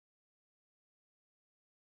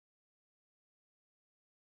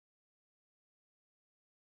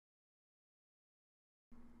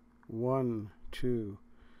1, 2.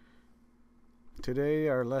 Today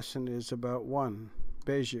our lesson is about 1,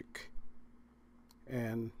 bezhik,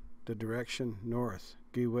 and the direction north,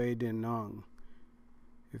 Giiwedinaang.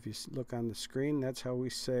 If you look on the screen, that's how we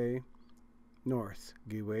say north.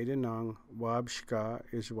 Giiwedinaang, waabshka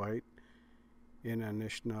is white in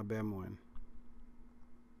Anishinaabemowin.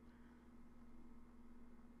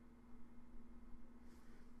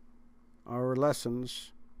 Our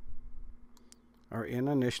lessons are in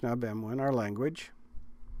Anishinaabemowin, our language.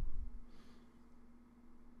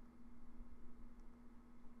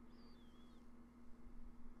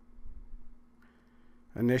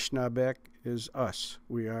 Anishinaabek is us.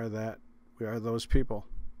 We are that. We are those people.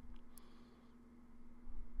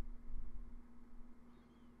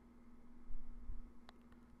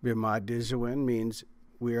 Bezhik means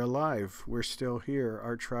we are alive. We're still here.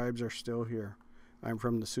 Our tribes are still here. I'm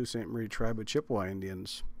from the Sault Ste. Marie tribe of Chippewa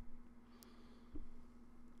Indians.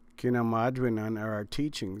 Kiinoomaagewin are our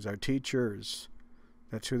teachings, our teachers.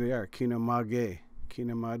 That's who they are. Kiinoomaagewin,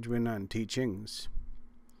 teachings.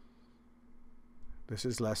 This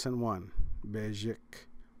is lesson 1. Bezhik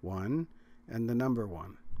 1 and the number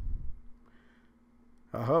 1.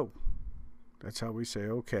 Aho. That's how we say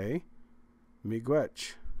okay.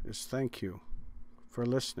 Miigwech is thank you for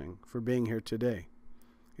listening, for being here today.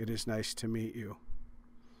 It is nice to meet you.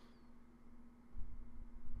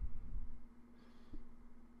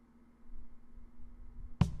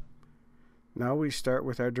 Now we start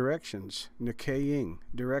with our directions. Nikaying,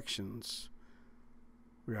 directions.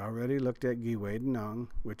 We already looked at Giiwedinaang,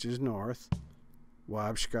 which is north.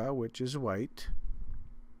 Waabshka, which is white.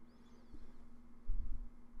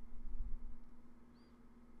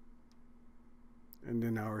 And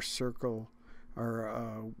in our circle,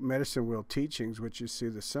 our medicine wheel teachings, which you see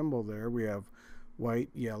the symbol there, we have white,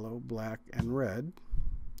 yellow, black, and red.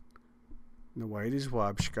 And the white is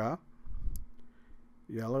waabshka.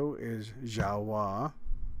 Yellow is jawa.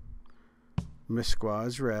 Miskwa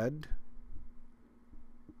is red.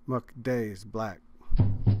 Mukday is black.